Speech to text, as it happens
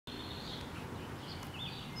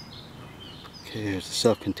Okay, here's the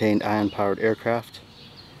self-contained ion-powered aircraft,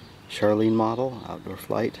 Charlene model, outdoor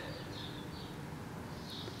flight.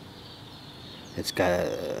 It's got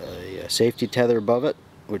a safety tether above it,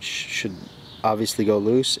 which should obviously go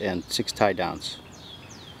loose, and 6 tie downs.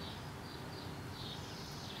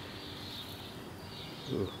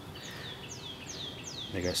 Ooh.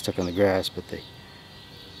 They got stuck on the grass, but they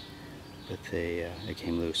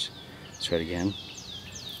came loose. Let's try it again.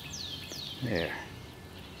 There.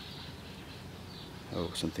 Oh,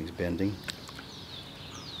 something's bending.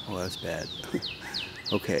 Oh, that's bad.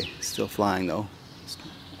 Okay, still flying though.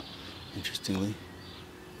 Interestingly.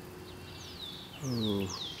 Oh.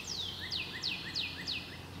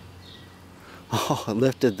 Oh, it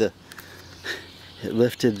lifted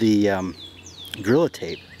the gorilla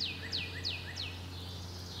tape.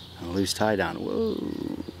 A loose tie down. Whoa.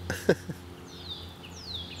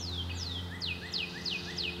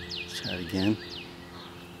 Let's try it again.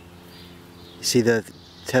 You see the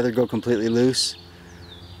tether go completely loose?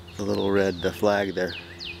 The little red flag there.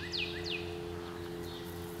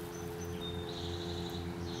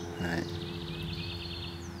 Alright.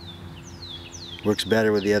 Works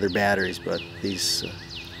better with the other batteries, but these are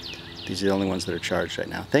the only ones that are charged right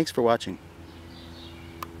now. Thanks for watching.